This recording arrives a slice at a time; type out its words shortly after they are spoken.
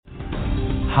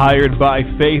Hired by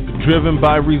faith, driven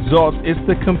by results, it's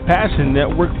the Compassion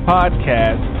Network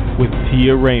podcast with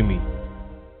Tia Ramey.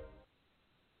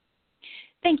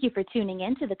 Thank you for tuning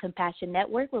in to the Compassion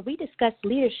Network, where we discuss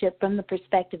leadership from the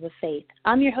perspective of faith.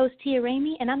 I'm your host, Tia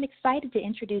Ramey, and I'm excited to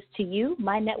introduce to you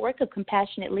my network of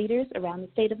compassionate leaders around the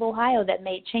state of Ohio that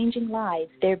made changing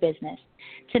lives their business.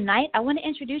 Tonight, I want to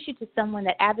introduce you to someone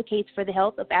that advocates for the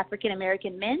health of African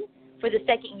American men. For the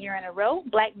second year in a row,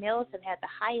 black males have had the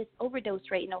highest overdose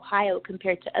rate in Ohio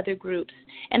compared to other groups,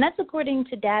 and that's according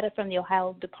to data from the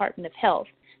Ohio Department of Health.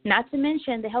 Not to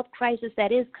mention the health crisis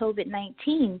that is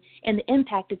COVID-19 and the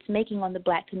impact it's making on the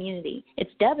black community.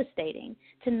 It's devastating.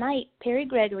 Tonight, Perry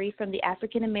Gregory from the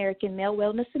African American Male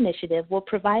Wellness Initiative will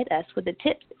provide us with the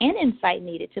tips and insight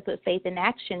needed to put faith in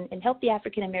action and help the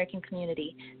African American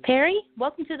community. Perry,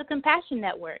 welcome to the Compassion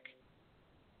Network.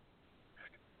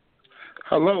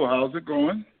 Hello, how's it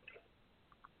going?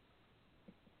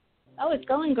 Oh, it's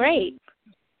going great.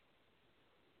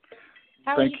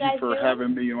 How are you guys doing? Thank you for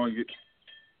having me on.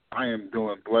 I am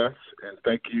doing blessed, and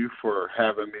thank you for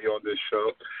having me on this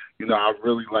show. You know, I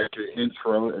really like your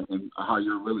intro and how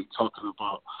you're really talking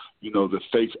about, you know, the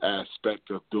faith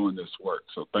aspect of doing this work.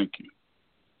 So thank you.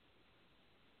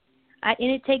 And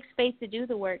it takes faith to do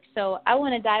the work. So I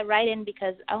want to dive right in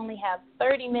because I only have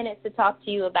 30 minutes to talk to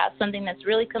you about something that's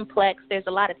really complex. There's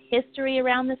a lot of history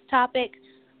around this topic,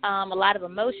 a lot of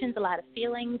emotions, a lot of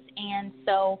feelings. And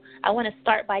so I want to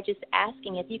start by just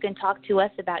asking if you can talk to us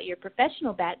about your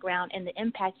professional background and the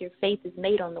impact your faith has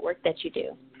made on the work that you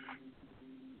do.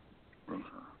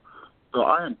 So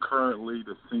I am currently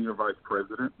the Senior Vice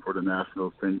President for the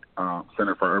National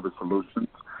Center for Urban Solutions,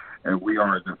 and we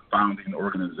are the founding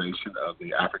organization of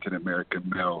the African American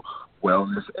Male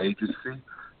Wellness Agency.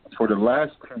 For the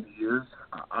last 10 years,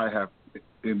 I have,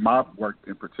 in my work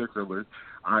in particular,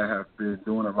 I have been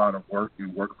doing a lot of work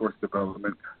in workforce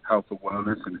development, health and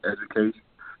wellness, and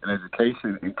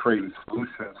education, and creating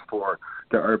solutions for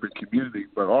the urban community,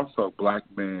 but also black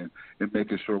men, and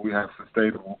making sure we have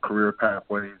sustainable career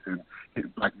pathways and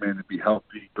getting black men to be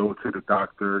healthy, go to the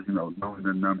doctor, you know, knowing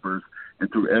the numbers,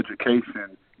 and through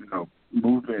education, you know,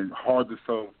 moving hard to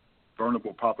serve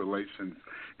vulnerable populations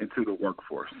into the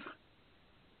workforce.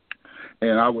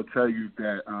 And I will tell you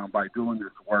that by doing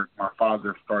this work, my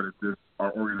father started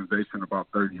our organization about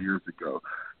 30 years ago.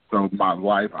 So my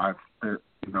life, I've spent,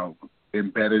 you know,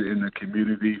 embedded in the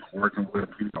community, working with,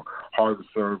 you know, hard to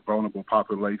serve vulnerable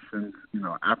populations, you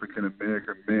know, African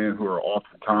American men who are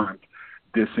oftentimes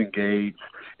disengaged.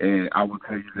 And I will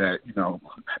tell you that, you know,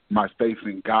 my faith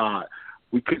in God,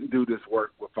 we couldn't do this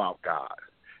work without God.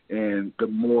 And the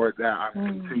more that I'm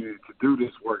continuing to do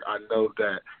this work, I know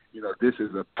that, you know, this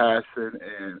is a passion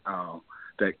and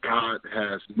that God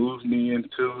has moved me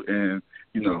into, and,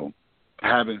 you know,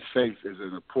 having faith is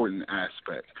an important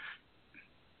aspect.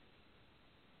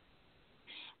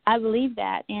 I believe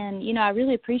that. And, you know, I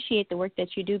really appreciate the work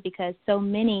that you do because so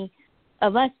many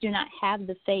of us do not have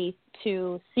the faith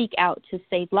to seek out to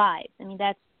save lives. I mean,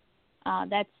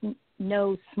 that's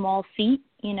no small feat,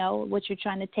 you know, what you're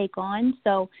trying to take on.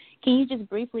 So can you just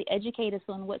briefly educate us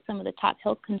on what some of the top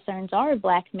health concerns are of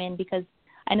black men? Because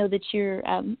I know that you're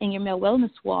in your male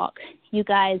wellness walk,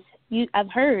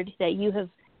 I've heard that you have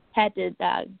had to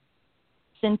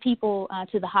send people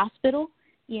to the hospital,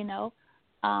 you know.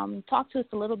 Talk to us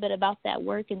a little bit about that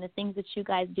work and the things that you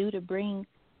guys do to bring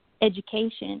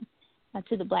education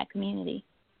to the black community.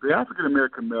 The African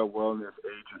American Male Wellness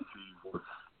Agency was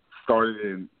started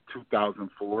in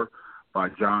 2004 by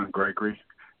Gregory.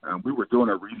 We were doing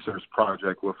a research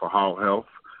project with Ohio Health,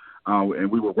 and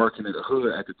we were working in a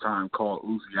hood at the time called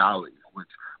Uziali, which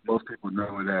most people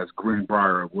know it as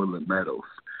Greenbrier or Woodland Meadows.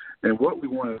 And what we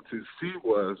wanted to see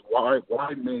was why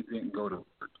men didn't go to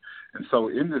work. And so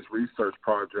in this research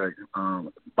project,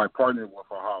 by partnering with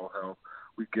Ohio Health,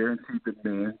 we guaranteed the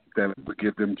men that we would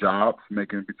give them jobs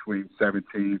making between $17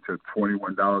 to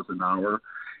 $21 an hour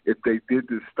if they did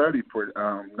this study for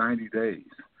 90 days.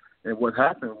 And what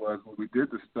happened was when we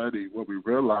did the study, what we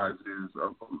realized is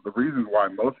the reason why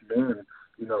most men,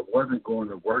 you know, wasn't going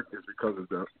to work is because of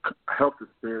the health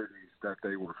disparities that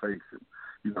they were facing,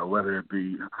 you know, whether it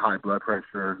be high blood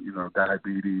pressure, you know,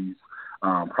 diabetes,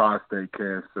 prostate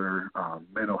cancer,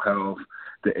 mental health,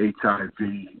 the HIV.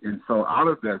 And so out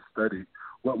of that study,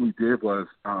 what we did was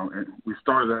and we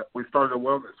started a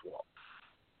wellness walk.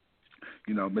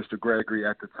 You know, Mr. Gregory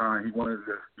at the time, he wanted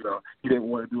to, you know, he didn't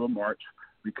want to do a march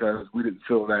because we didn't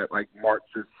feel that like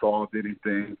marches solved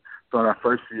anything. So in our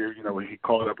first year, you know, he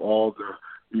called up all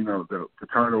the, you know, the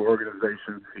fraternal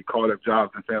organizations, he called up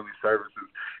Jobs and Family Services,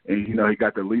 and, you know, he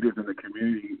got the leaders in the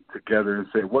community together and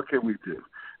said, what can we do?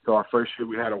 So our first year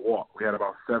we had a walk. We had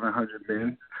about 700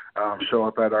 men show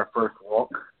up at our first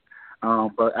walk.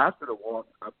 But after the walk,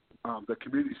 the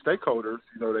community stakeholders,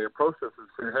 they approached us and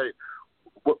said, hey,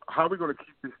 how are we going to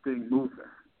keep this thing moving?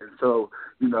 And so,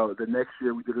 the next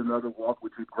year we did another walk,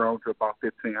 which had grown to about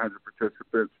 1,500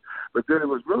 participants. But then it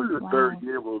was really the third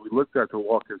year where we looked at the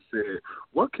walk and said,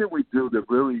 what can we do to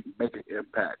really make an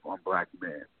impact on Black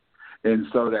men? And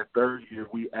so that third year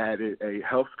we added a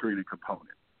health screening component,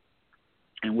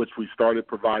 in which we started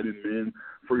providing men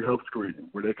free health screening,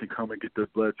 where they can come and get their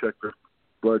blood check for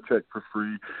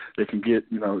free. They can get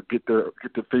their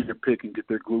finger pick and get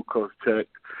their glucose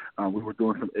checked. We were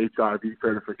doing some HIV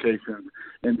certifications,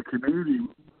 and the community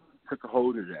took a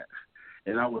hold of that.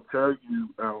 And I will tell you,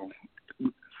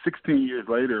 16 years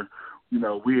later,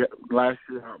 last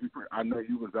year, I know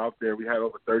you was out there. We had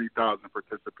over 30,000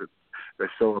 participants that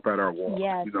show up at our walk.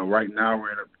 Yes. Right now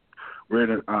we're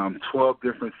in 12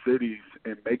 different cities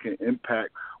and making impact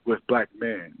with Black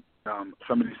men.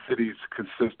 Some of these cities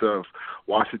consist of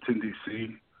Washington,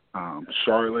 D.C.,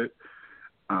 Charlotte,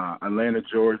 Atlanta,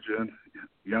 Georgia,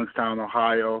 Youngstown,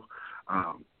 Ohio,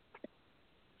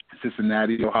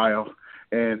 Cincinnati, Ohio.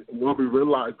 And what we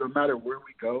realized, no matter where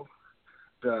we go,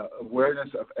 the awareness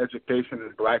of education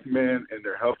in Black men and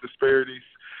their health disparities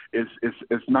is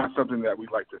not something that we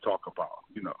like to talk about.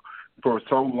 For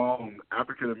so long,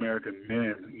 African American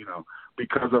men,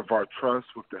 because of our trust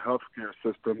with the healthcare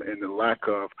system and the lack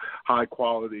of high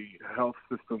quality health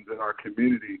systems in our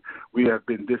community, we have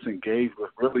been disengaged with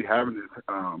really having this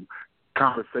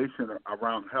conversation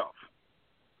around health.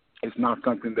 It's not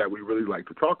something that we really like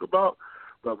to talk about,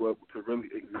 but to really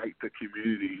ignite the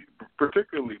community,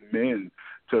 particularly men,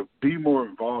 to be more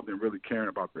involved in really caring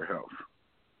about their health.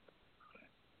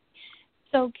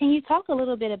 So can you talk a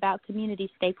little bit about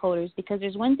community stakeholders? Because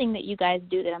there's one thing that you guys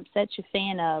do that I'm such a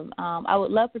fan of. I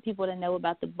would love for people to know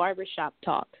about the barbershop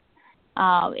talk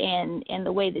and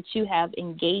the way that you have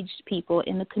engaged people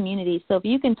in the community. So if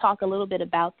you can talk a little bit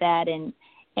about that and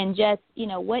just,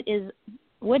 what is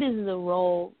the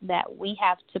role that we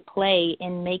have to play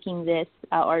in making this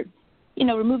or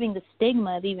removing the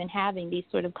stigma of even having these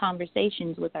sort of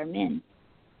conversations with our men?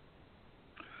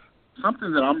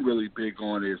 Something that I'm really big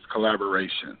on is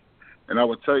collaboration. And I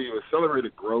would tell you,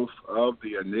 accelerated growth of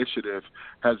the initiative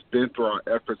has been through our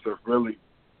efforts of really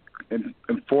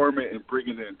informing and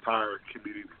bringing the entire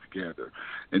community together.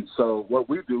 And so what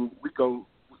we do,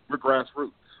 we're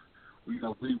grassroots. We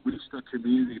reach the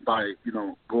community by,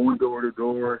 going door to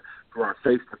door through our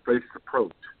face-to-face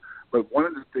approach. But one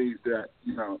of the things that,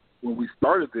 when we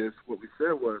started this, what we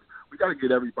said was, we got to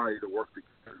get everybody to work together.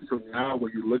 So now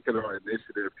when you look at our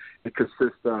initiative, it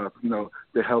consists of,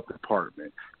 the health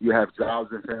department. You have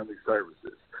jobs and family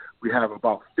services. We have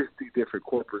about 50 different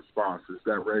corporate sponsors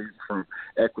that range from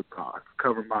Equitas,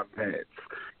 Cover My Meds.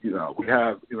 We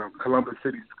have, Columbus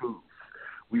City Schools.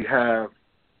 We have,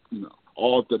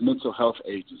 all the mental health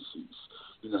agencies.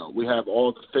 We have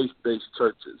all the faith-based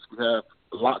churches. We have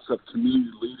lots of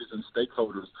community leaders and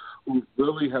stakeholders who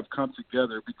really have come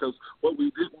together, because what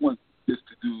we didn't want this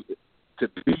to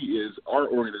be is our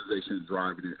organization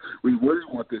driving it. We really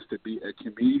want this to be a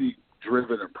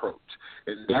community-driven approach.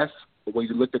 And that's, when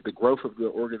you look at the growth of the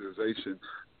organization,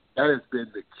 that has been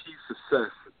the key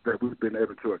success that we've been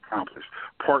able to accomplish,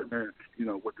 partnering,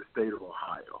 with the state of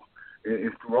Ohio. And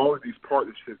it's through all of these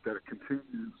partnerships that it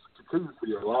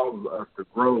continuously allows us to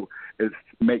grow and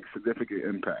make significant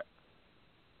impact.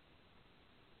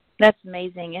 That's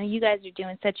amazing. And you guys are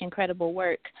doing such incredible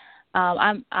work.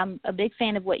 I'm a big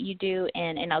fan of what you do,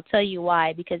 and I'll tell you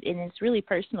why, because it's really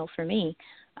personal for me.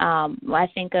 I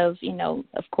think of,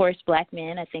 of course, Black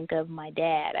men. I think of my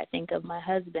dad. I think of my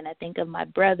husband. I think of my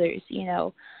brothers,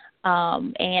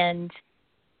 and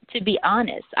to be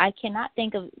honest, I cannot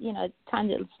think of,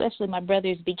 times that especially my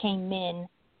brothers became men.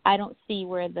 I don't see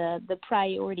where the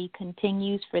priority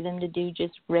continues for them to do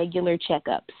just regular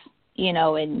checkups,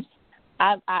 and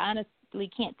I honestly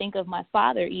can't think of my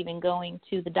father even going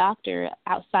to the doctor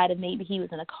outside of maybe he was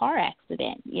in a car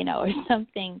accident, or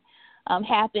something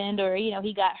happened, or,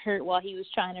 he got hurt while he was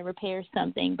trying to repair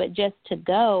something. But just to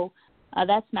go,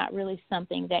 that's not really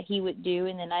something that he would do.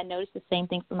 And then I noticed the same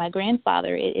thing for my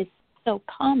grandfather. It's so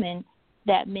common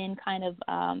that men kind of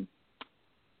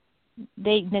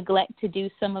they neglect to do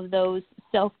some of those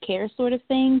self-care sort of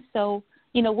things. So,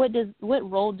 what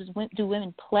role do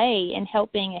women play in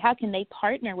helping? How can they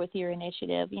partner with your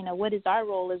initiative? What is our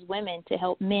role as women to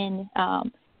help men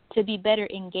to be better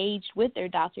engaged with their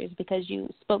doctors? Because you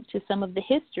spoke to some of the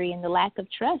history and the lack of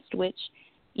trust, which,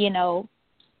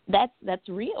 that's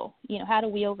real. How do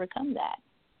we overcome that?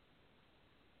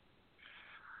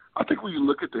 I think when you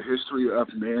look at the history of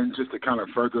men, just to kind of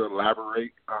further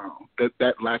elaborate,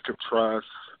 that lack of trust,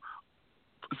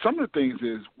 some of the things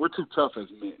is we're too tough as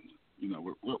men.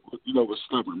 We're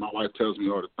stubborn. My wife tells me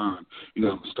all the time, I'm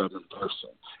a stubborn person.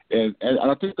 And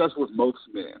I think that's with most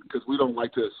men, because we don't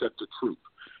like to accept the truth.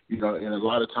 And a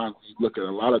lot of times you look at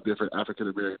a lot of different African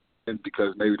Americans,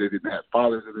 because maybe they didn't have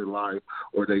fathers in their life,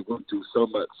 or they went through so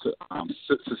much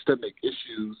systemic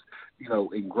issues,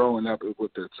 in growing up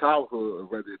with their childhood, or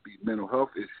whether it be mental health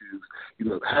issues,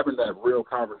 having that real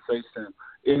conversation.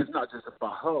 It's not just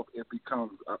about health. It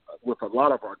becomes with a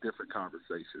lot of our different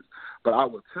conversations. But I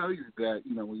will tell you that,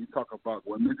 when you talk about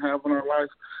women having our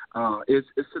life, it's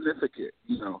significant.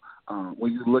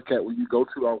 When you go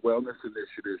to our wellness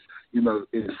initiatives,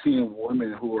 and seeing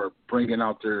women who are bringing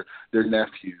out their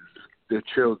nephews, their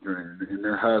children, and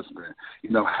their husband,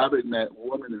 having that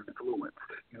woman influence.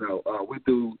 We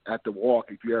do at the walk,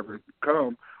 if you ever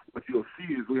come, what you'll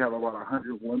see is we have about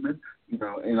 100 women,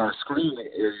 in our screening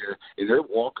area, and they're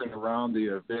walking around the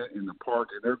event in the park,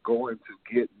 and they're going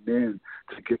to get men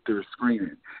to get their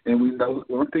screening. And we know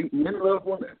one thing, men love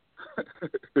women.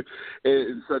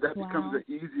 And so that becomes an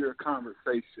easier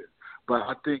conversation. But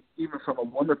I think even from a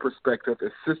woman perspective,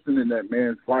 assisting in that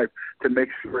man's life to make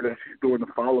sure that she's doing the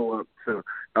follow-up to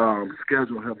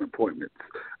schedule him appointments.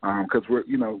 Because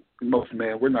most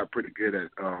men, we're not pretty good at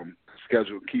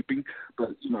schedule keeping. But,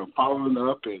 following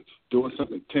up and doing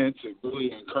something intense and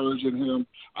really encouraging him,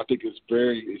 I think is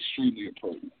extremely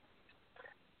important.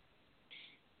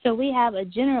 So we have a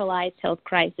generalized health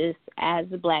crisis as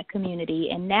a Black community,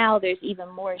 and now there's even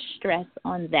more stress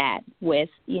on that with,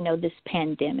 this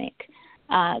pandemic.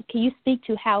 Can you speak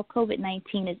to how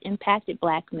COVID-19 has impacted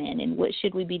Black men, and what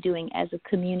should we be doing as a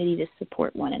community to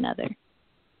support one another?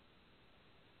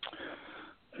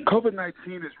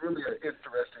 COVID-19 is really an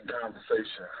interesting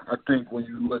conversation. I think when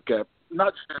you look at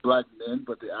not just Black men,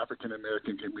 but the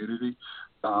African-American community,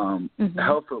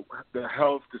 the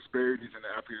health disparities in the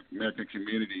African-American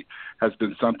community has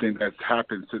been something that's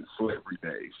happened since slavery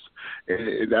days.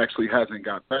 It actually hasn't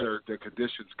got better. The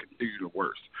conditions continue to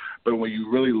worse. But when you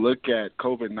really look at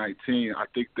COVID-19, I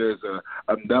think there's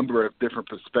a number of different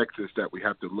perspectives that we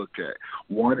have to look at.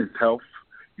 One is health.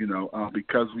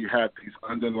 Because we have these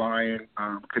underlying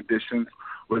conditions,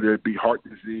 whether it be heart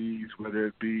disease, whether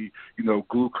it be,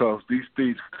 glucose, these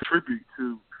things contribute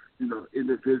to,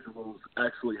 individuals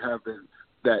actually having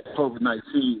that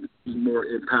COVID-19 be more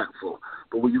impactful.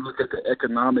 But when you look at the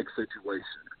economic situation,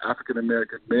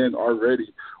 African-American men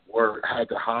already had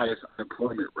the highest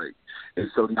unemployment rate. And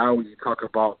so now when you talk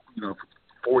about,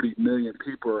 40 million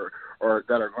people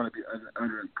that are going to be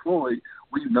underemployed,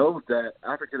 we know that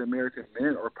African-American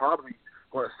men are probably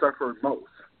going to suffer most.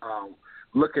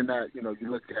 Looking at, you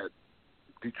look at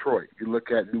Detroit, you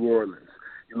look at New Orleans,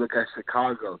 you look at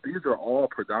Chicago. These are all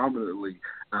predominantly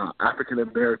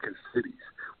African-American cities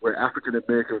where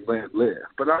African-American men live.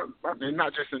 But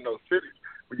not just in those cities.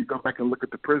 When you go back and look at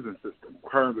the prison system,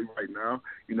 currently right now,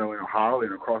 in Ohio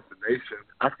and across the nation,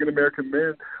 African-American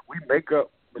men, we make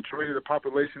up majority of the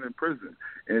population in prison.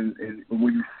 And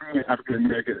when you see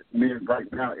African-American men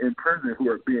right now in prison who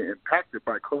are being impacted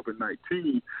by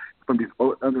COVID-19 from these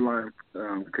underlying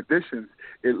conditions,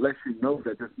 it lets you know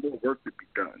that there's more work to be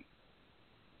done.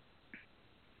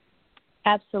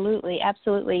 Absolutely.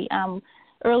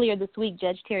 Earlier this week,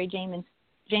 Judge Terry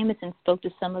Jamison spoke to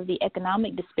some of the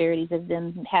economic disparities of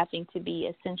them having to be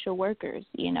essential workers,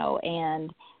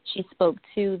 and she spoke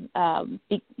to,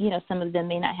 some of them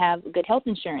may not have good health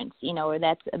insurance, or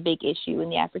that's a big issue in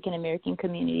the African-American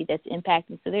community that's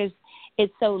impacted. So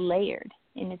it's so layered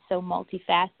and it's so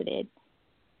multifaceted,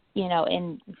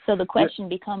 and so the question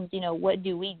becomes, what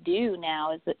do we do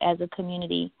now as a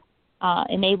community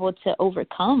and able to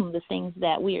overcome the things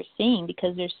that we are seeing,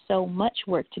 because there's so much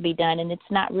work to be done, and it's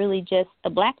not really just a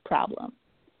Black problem.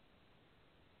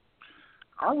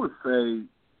 I would say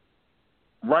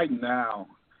right now,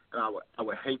 and I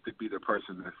would hate to be the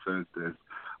person that says this,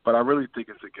 but I really think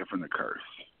it's a gift and a curse.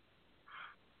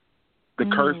 The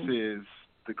curse is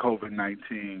the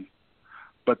COVID-19,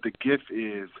 but the gift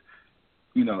is,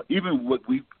 even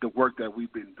the work that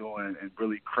we've been doing and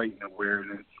really creating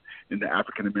awareness in the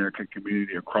African-American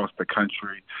community across the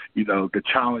country, the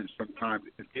challenge sometimes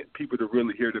is getting people to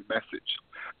really hear the message.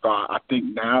 So I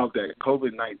think now that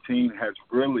COVID-19 has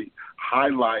really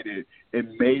highlighted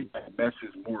and made that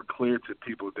message more clear to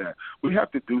people that we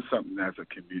have to do something as a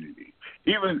community.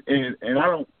 And I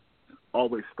don't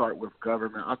always start with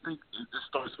government. I think it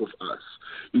starts with us.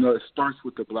 It starts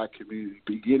with the black community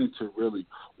beginning to really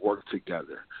work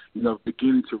together,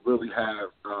 beginning to really have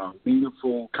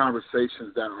meaningful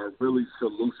conversations that are really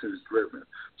solutions-driven.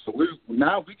 So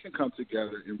now we can come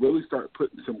together and really start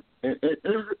putting and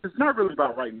it's not really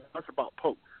about right now, it's about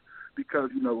post. Because,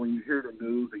 when you hear the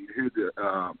news and you hear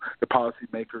the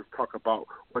policymakers talk about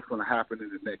what's going to happen in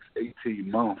the next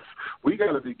 18 months, we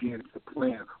got to begin to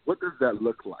plan, what does that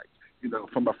look like?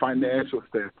 From a financial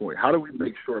standpoint, how do we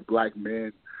make sure black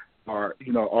men are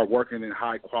working in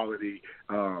high quality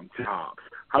jobs?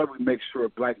 How do we make sure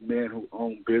black men who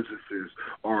own businesses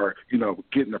are,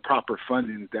 getting the proper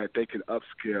funding that they can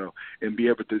upscale and be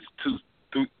able to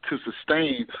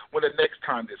sustain when the next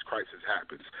time this crisis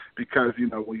happens? Because,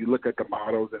 when you look at the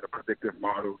models and the predictive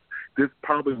models, this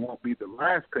probably won't be the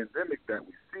last pandemic that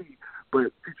we see,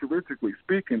 but futuristically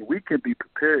speaking, we can be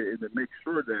prepared and to make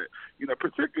sure that,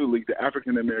 particularly the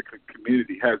African-American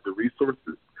community has the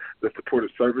resources, the supportive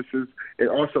services, and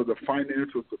also the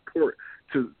financial support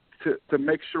to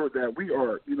make sure that we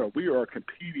are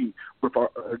competing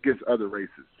against other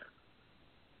races.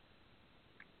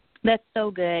 That's so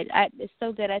good. It's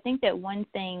so good. I think that one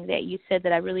thing that you said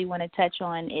that I really want to touch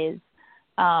on is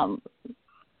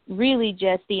really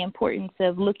just the importance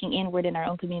of looking inward in our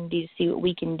own community to see what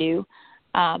we can do,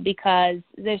 because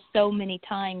there's so many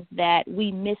times that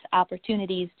we miss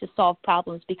opportunities to solve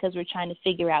problems because we're trying to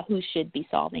figure out who should be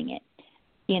solving it,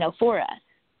 for us,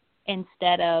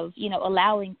 instead of,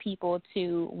 allowing people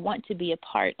to want to be a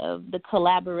part of the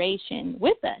collaboration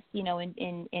with us,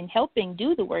 in helping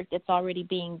do the work that's already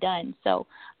being done. So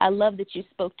I love that you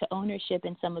spoke to ownership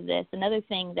in some of this. Another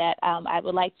thing that I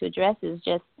would like to address is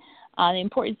just the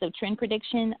importance of trend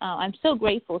prediction. I'm so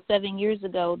grateful 7 years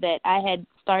ago that I had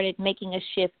started making a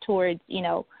shift towards,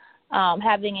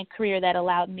 having a career that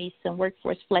allowed me some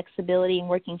workforce flexibility and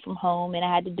working from home, and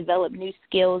I had to develop new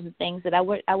skills and things that I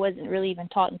wasn't really even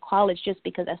taught in college just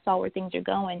because I saw where things are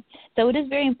going. So it is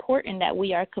very important that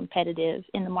we are competitive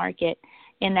in the market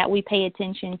and that we pay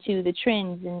attention to the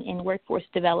trends in workforce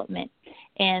development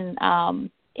and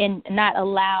not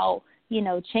allow,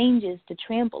 changes to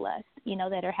trample us,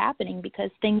 that are happening, because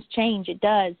things change. It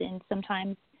does. And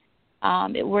sometimes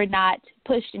we're not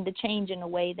pushed into change in a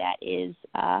way that is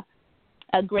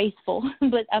graceful,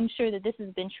 but I'm sure that this has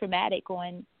been traumatic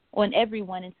on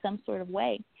everyone in some sort of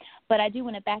way. But I do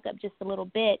want to back up just a little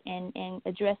bit and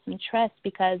address some trust,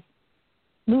 because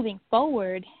moving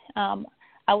forward,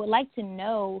 I would like to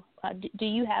know, do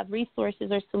you have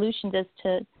resources or solutions as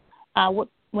to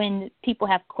when people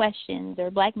have questions or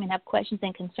black men have questions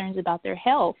and concerns about their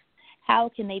health,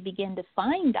 how can they begin to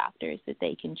find doctors that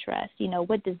they can trust?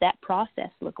 What does that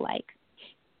process look like?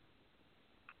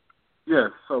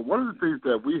 Yes, so one of the things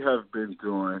that we have been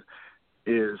doing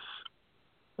is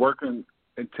working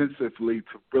intensively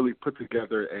to really put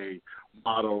together a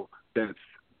model that's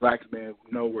black men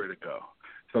know where to go.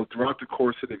 So throughout the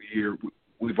course of the year,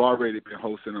 we've already been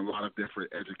hosting a lot of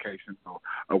different educational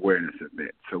awareness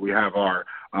events. So we have our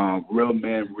Real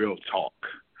Man, Real Talk,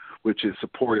 which is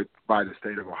supported by the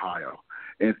state of Ohio.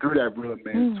 And through that Real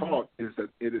Man Talk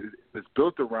it's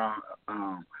built around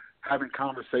having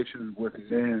conversations with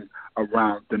men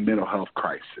around the mental health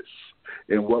crisis.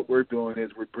 And what we're doing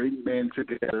is we're bringing men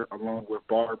together along with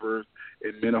barbers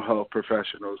and mental health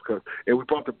professionals. And we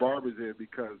brought the barbers in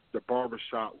because the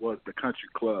barbershop was the country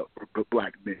club for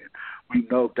black men. We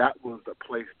know that was the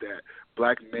place that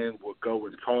black men would go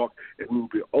and talk, and we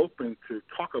would be open to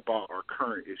talk about our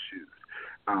current issues.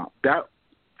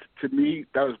 To me,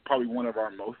 that was probably one of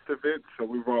our most events, so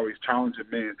we were always challenging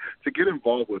men to get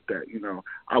involved with that.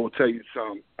 I will tell you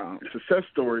some success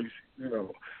stories,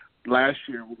 last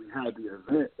year when we had the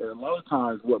event, and a lot of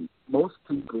times what most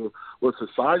people, what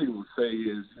society will say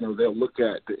is, they'll look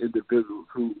at the individuals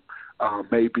who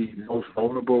may be most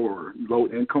vulnerable or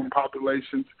low-income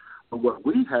populations, but what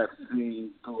we have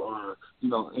seen through our,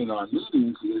 in our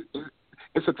meetings is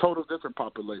it's a total different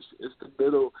population. It's the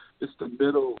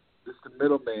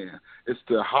middleman. It's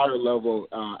the higher level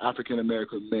African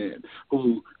American man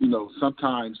who,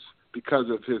 sometimes because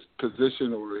of his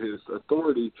position or his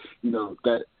authority,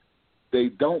 that they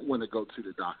don't want to go to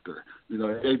the doctor.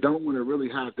 They don't want to really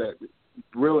have that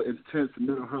real intense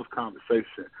mental health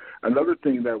conversation. Another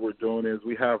thing that we're doing is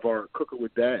we have our Cooking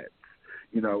with Dads.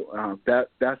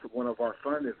 That's one of our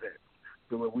fun events.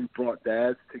 So when we brought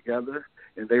dads together,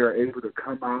 and they are able to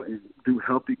come out and do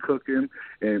healthy cooking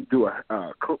and do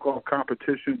a cook-off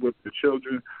competition with the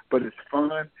children. But it's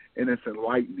fun and it's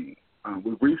enlightening.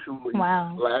 We recently,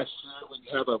 last year, we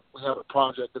have a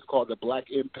project that's called the Black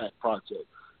Impact Project,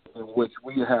 in which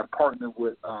we have partnered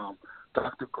with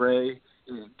Dr. Gray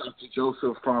and Dr.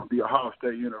 Joseph from the Ohio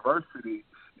State University,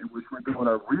 in which we're doing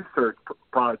a research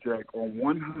project on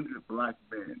 100 black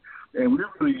men. And we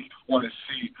really want to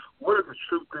see what are the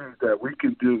true things that we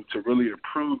can do to really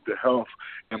improve the health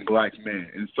in black men.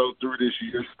 And so through this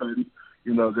year's study,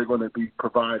 they're going to be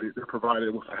provided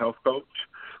with a health coach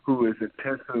who is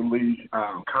intentionally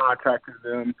contacting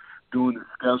them, doing the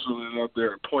scheduling of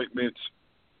their appointments.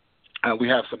 We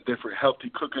have some different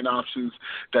healthy cooking options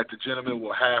that the gentleman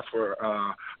will have for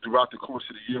throughout the course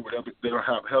of the year. They'll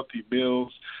have healthy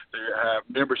meals. They have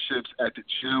memberships at the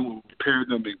gym. We'll pair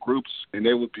them in groups, and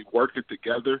they will be working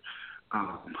together.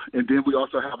 And then we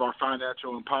also have our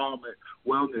financial empowerment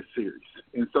wellness series.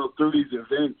 And so through these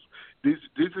events, this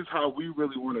is how we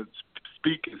really want to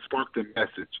speak and spark the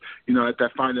message. At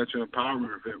that financial empowerment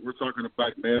event, we're talking to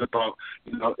black men about,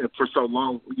 for so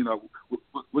long,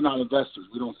 we're not investors.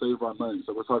 We don't save our money.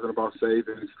 So we're talking about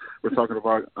savings. We're talking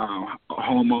about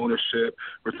home ownership.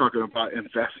 We're talking about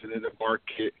investing in the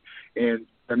market. And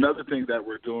another thing that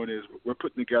we're doing is we're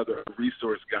putting together a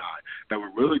resource guide that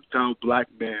will really tell black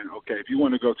men, okay, if you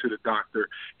want to go to the doctor,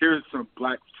 here's some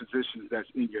black physicians that's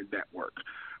in your network.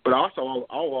 But also, I'll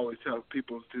always tell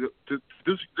people to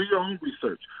do your own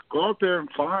research. Go out there and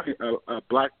find a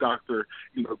black doctor.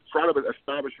 Try to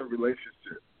establish a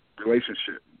relationship.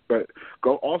 But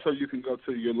you can go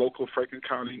to your local Franklin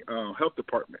County health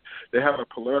department. They have a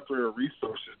plethora of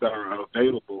resources that are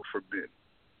available for men.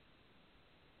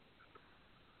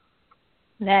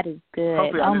 That is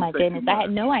good. Oh, my goodness. I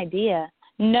had no idea.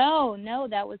 No,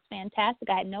 that was fantastic.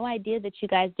 I had no idea that you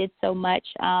guys did so much.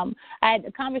 I had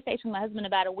a conversation with my husband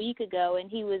about a week ago, and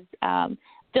he was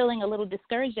feeling a little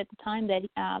discouraged at the time that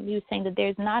he was saying that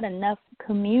there's not enough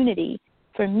community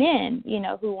for men,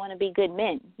 who want to be good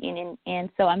men. And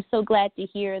so I'm so glad to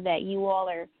hear that you all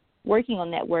are working on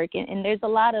that work. And there's a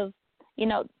lot of,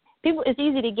 people, it's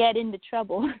easy to get into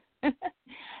trouble.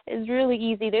 It's really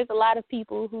easy. There's a lot of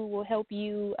people who will help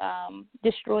you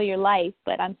destroy your life,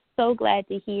 but I'm so glad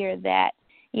to hear that,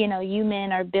 you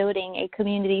men are building a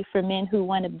community for men who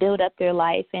want to build up their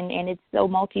life, and it's so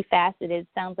multifaceted. It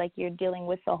sounds like you're dealing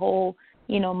with the whole,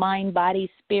 mind, body,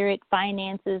 spirit,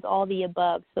 finances, all the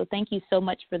above. So thank you so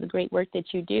much for the great work that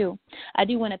you do. I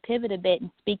do want to pivot a bit and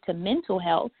speak to mental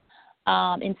health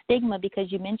and stigma,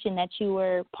 because you mentioned that you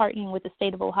were partnering with the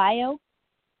state of Ohio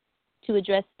to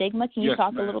address stigma. Can you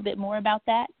talk a little bit more about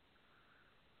that?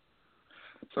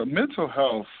 So mental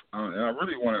health, and I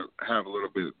really want to have a little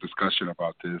bit of discussion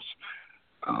about this.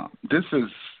 This is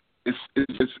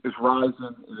it's rising,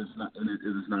 and it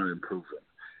is not improving.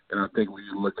 And I think when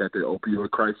you look at the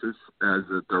opioid crisis as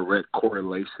a direct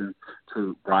correlation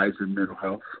to rising mental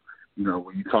health,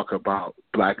 when you talk about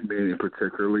black men in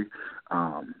particularly,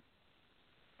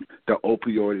 the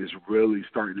opioid is really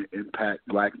starting to impact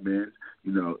black men.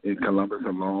 In Columbus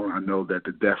alone, I know that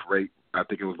the death rate, I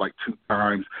think it was like 2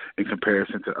 times in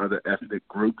comparison to other ethnic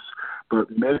groups.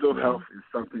 But mental health is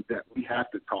something that we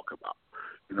have to talk about,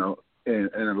 and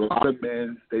a lot of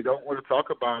men, they don't want to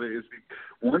talk about it.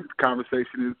 One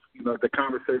conversation is, the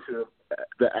conversation of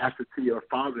the absentee of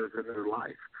fathers in their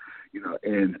life,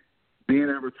 and being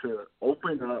able to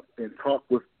open up and talk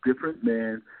with different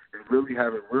men and really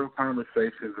having real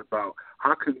conversations about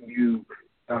how can you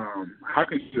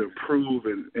improve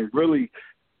and really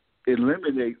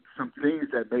eliminate some things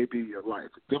that may be in your life.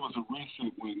 There was a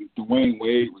recent when Dwayne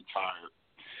Wade retired.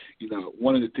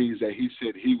 One of the things that he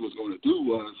said he was going to do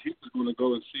was he was going to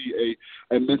go and see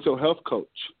a mental health coach,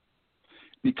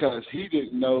 because he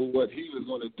didn't know what he was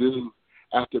going to do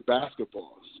after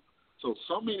basketballs.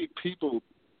 So many people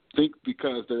think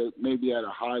because they're maybe at a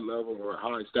high level or a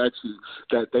high statue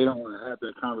that they don't want to have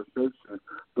that conversation.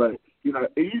 But, you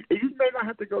may not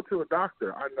have to go to a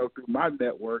doctor. I know through my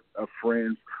network of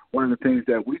friends, one of the things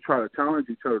that we try to challenge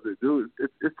each other to do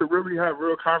is to really have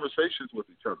real conversations with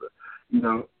each other,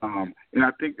 and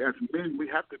I think as men, we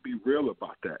have to be real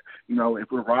about that.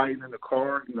 If we're riding in the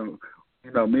car,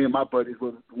 me and my buddies,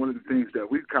 one of the things that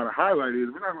we kind of highlighted is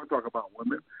we're not going to talk about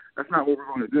women. That's not what we're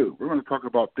going to do. We're going to talk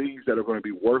about things that are going to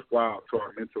be worthwhile to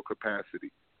our mental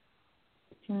capacity.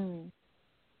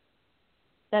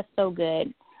 That's so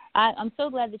good. I'm so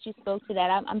glad that you spoke to that.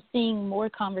 I'm seeing more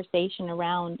conversation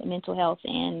around mental health,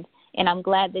 and I'm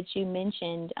glad that you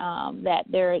mentioned that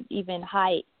there are even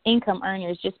high-income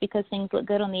earners. Just because things look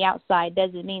good on the outside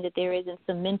doesn't mean that there isn't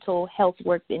some mental health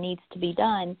work that needs to be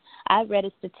done. I read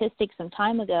a statistic some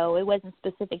time ago. It wasn't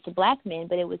specific to black men,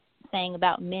 but it was saying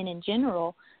about men in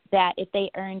general that if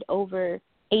they earned over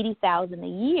 $80,000 a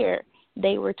year,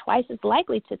 they were twice as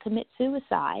likely to commit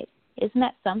suicide. Isn't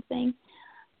that something?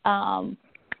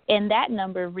 And that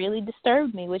number really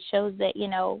disturbed me, which shows that,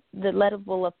 the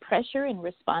level of pressure and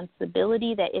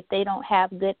responsibility that if they don't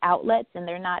have good outlets and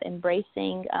they're not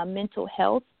embracing mental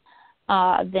health,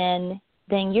 then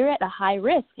you're at a high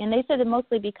risk. And they said that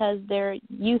mostly because their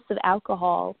use of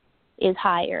alcohol is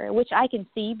higher, which I can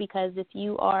see, because if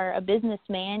you are a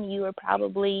businessman, you are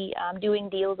probably doing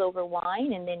deals over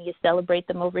wine, and then you celebrate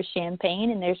them over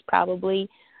champagne, and there's probably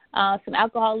some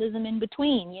alcoholism in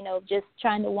between, just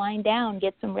trying to wind down,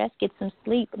 get some rest, get some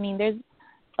sleep. I mean, there's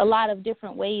a lot of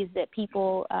different ways that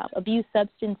people abuse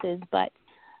substances, but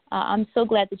I'm so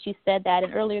glad that you said that.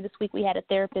 And earlier this week we had a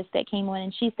therapist that came on,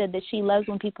 and she said that she loves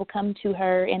when people come to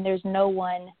her and there's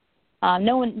nothing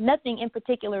in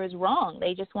particular is wrong.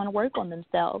 They just want to work on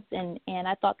themselves. And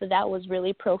I thought that was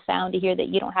really profound to hear, that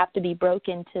you don't have to be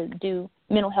broken to do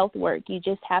mental health work. You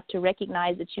just have to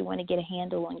recognize that you want to get a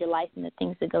handle on your life and the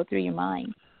things that go through your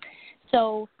mind.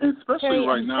 So, especially Terry,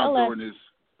 right now during this.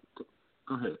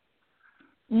 Go ahead.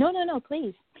 No,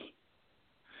 please.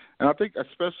 And I think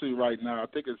especially right now, I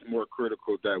think it's more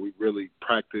critical that we really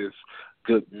practice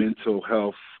good mental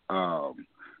health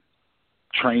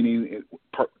training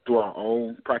through our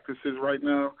own practices right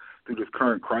now through this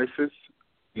current crisis.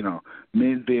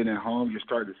 Men being at home, you're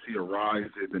starting to see a rise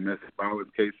in domestic violence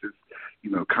cases.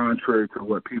 Contrary to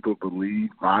what people believe,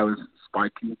 violence is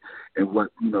spiking, and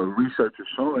what research is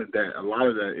showing that a lot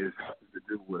of that is having to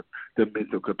do with the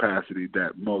mental capacity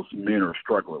that most men are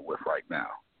struggling with right now.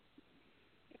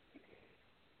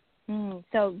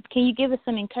 So can you give us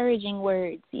some encouraging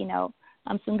words,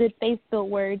 some good faith-filled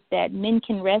words that men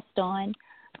can rest on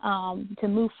to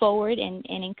move forward and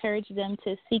encourage them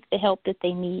to seek the help that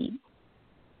they need?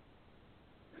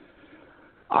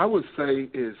 I would say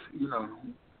is,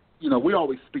 we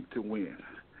always speak to win.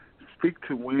 Speak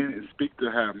to win and speak to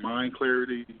have mind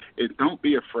clarity, and don't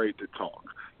be afraid to talk.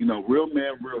 Real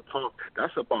man, real talk,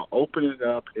 that's about opening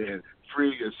up and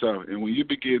freeing yourself. And when you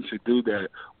begin to do that,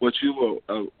 what you will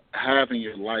have in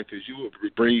your life is you will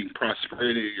bring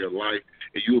prosperity in your life,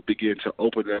 and you will begin to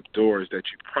open up doors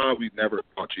that you probably never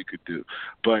thought you could do.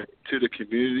 But to the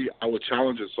community, I would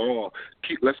challenge us all,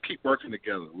 let's keep working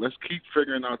together. Let's keep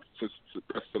figuring out a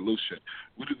solution.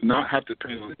 We do not have to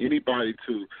depend on anybody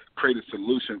to create a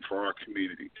solution for our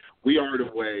community. We are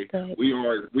the way. We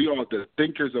are the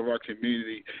thinkers of our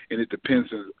community, and it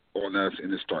depends on us,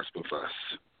 and it starts with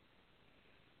us.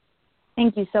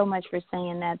 Thank you so much for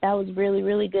saying that. That was really,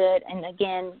 really good. And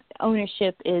again,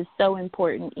 ownership is so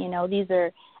important. These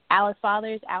are our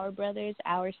fathers, our brothers,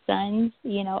 our sons,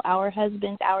 our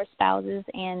husbands, our spouses.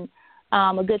 And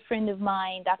a good friend of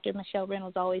mine, Dr. Michelle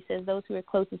Reynolds, always says those who are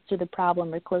closest to the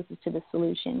problem are closest to the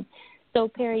solution. So,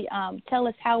 Perry, tell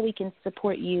us how we can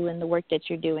support you in the work that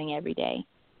you're doing every day.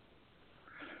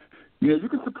 Yeah, you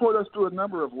can support us through a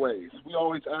number of ways. We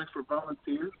always ask for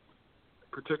volunteers,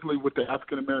 particularly with the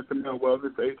African American Male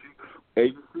Wellness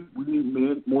Agency. We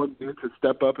need more men to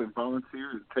step up and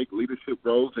volunteer and take leadership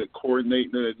roles and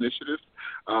coordinate the initiatives.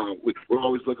 We're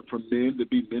always looking for men to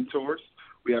be mentors.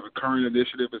 We have a current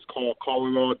initiative. It's called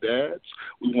Calling All Dads.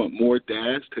 We want more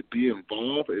dads to be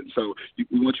involved, and so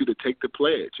we want you to take the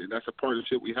pledge. And that's a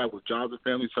partnership we have with Jobs and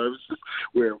Family Services,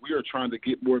 where we are trying to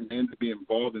get more men to be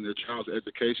involved in their child's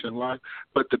education life.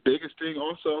 But the biggest thing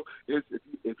also is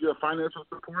if you're a financial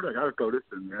supporter, I got to throw this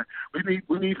in there.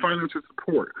 We need financial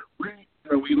support. We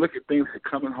look at things that are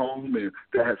coming home and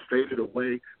that has faded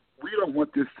away. We don't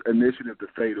want this initiative to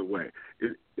fade away.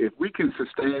 If we can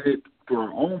sustain it through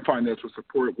our own financial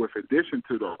support with addition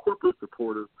to our corporate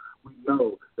supporters, we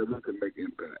know that we can make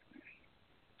impact.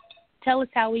 Tell us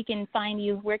how we can find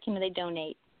you. Where can they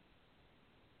donate?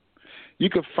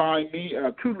 You can find me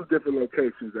at two different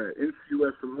locations at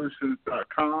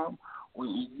nbsp.com, or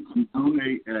you can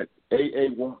donate at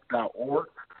aawalk.org.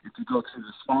 If you go to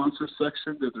the sponsor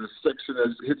section, there's a section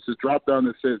that hits the drop down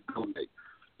that says donate.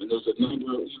 And there's a number,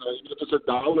 even if it's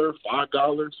 $1,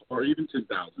 $5, or even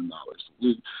 $10,000.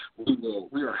 We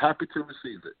are happy to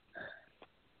receive it.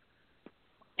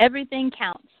 Everything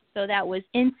counts. So that was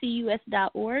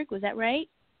ncus.org. Was that right?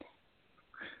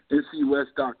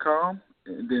 ncus.com,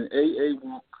 and then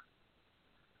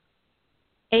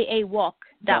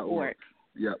aawalk.org.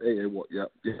 Yeah, aawalk.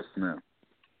 Yep. Yes, ma'am.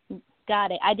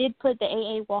 Got it. I did put the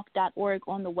aawalk.org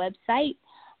on the website.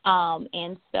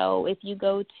 And so if you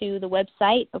go to the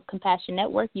website of Compassion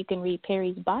Network, you can read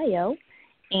Perry's bio,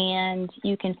 and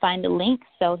you can find a link.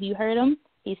 So you heard him.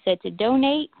 He said to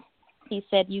donate. He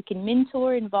said you can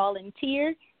mentor and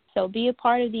volunteer. So be a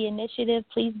part of the initiative.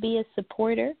 Please be a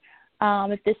supporter.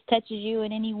 If this touches you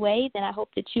in any way, then I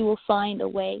hope that you will find a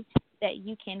way that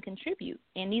you can contribute.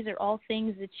 And these are all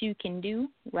things that you can do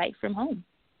right from home.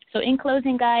 So in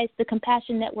closing, guys, the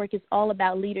Compassion Network is all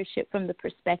about leadership from the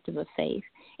perspective of faith.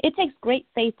 It takes great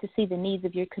faith to see the needs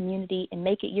of your community and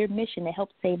make it your mission to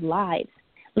help save lives.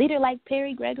 Leader like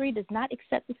Perry Gregory does not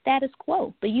accept the status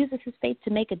quo, but uses his faith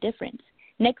to make a difference.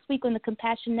 Next week on the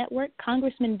Compassion Network,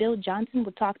 Congressman Bill Johnson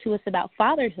will talk to us about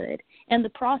fatherhood and the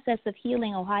process of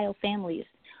healing Ohio families.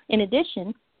 In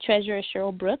addition, Treasurer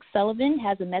Cheryl Brooks Sullivan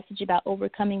has a message about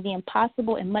overcoming the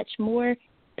impossible and much more.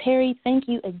 Perry, thank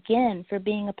you again for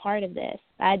being a part of this.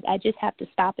 I just have to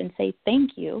stop and say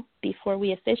thank you before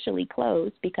we officially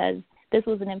close, because this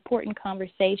was an important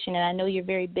conversation, and I know you're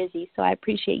very busy, so I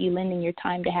appreciate you lending your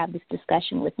time to have this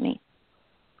discussion with me.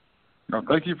 No,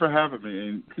 thank you for having me,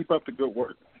 and keep up the good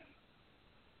work.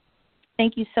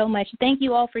 Thank you so much. Thank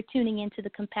you all for tuning into the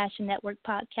Compassion Network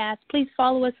podcast. Please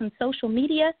follow us on social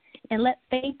media and let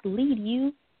faith lead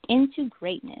you into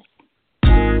greatness.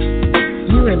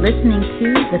 You are listening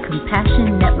to the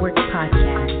Compassion Network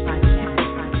podcast.